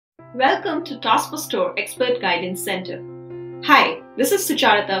Welcome to Task for Store Expert Guidance Center. Hi, this is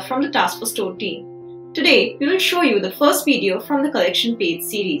Sucharita from the Task for Store team. Today, we will show you the first video from the collection page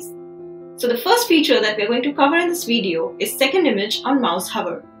series. So the first feature that we are going to cover in this video is second image on mouse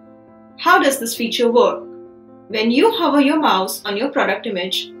hover. How does this feature work? When you hover your mouse on your product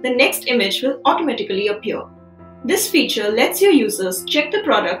image, the next image will automatically appear. This feature lets your users check the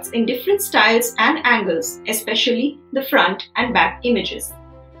products in different styles and angles, especially the front and back images.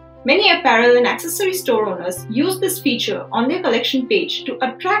 Many apparel and accessory store owners use this feature on their collection page to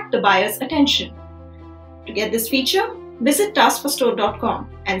attract the buyer's attention. To get this feature, visit taskforstore.com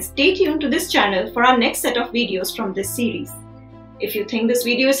and stay tuned to this channel for our next set of videos from this series. If you think this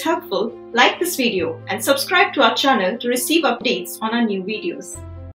video is helpful, like this video and subscribe to our channel to receive updates on our new videos.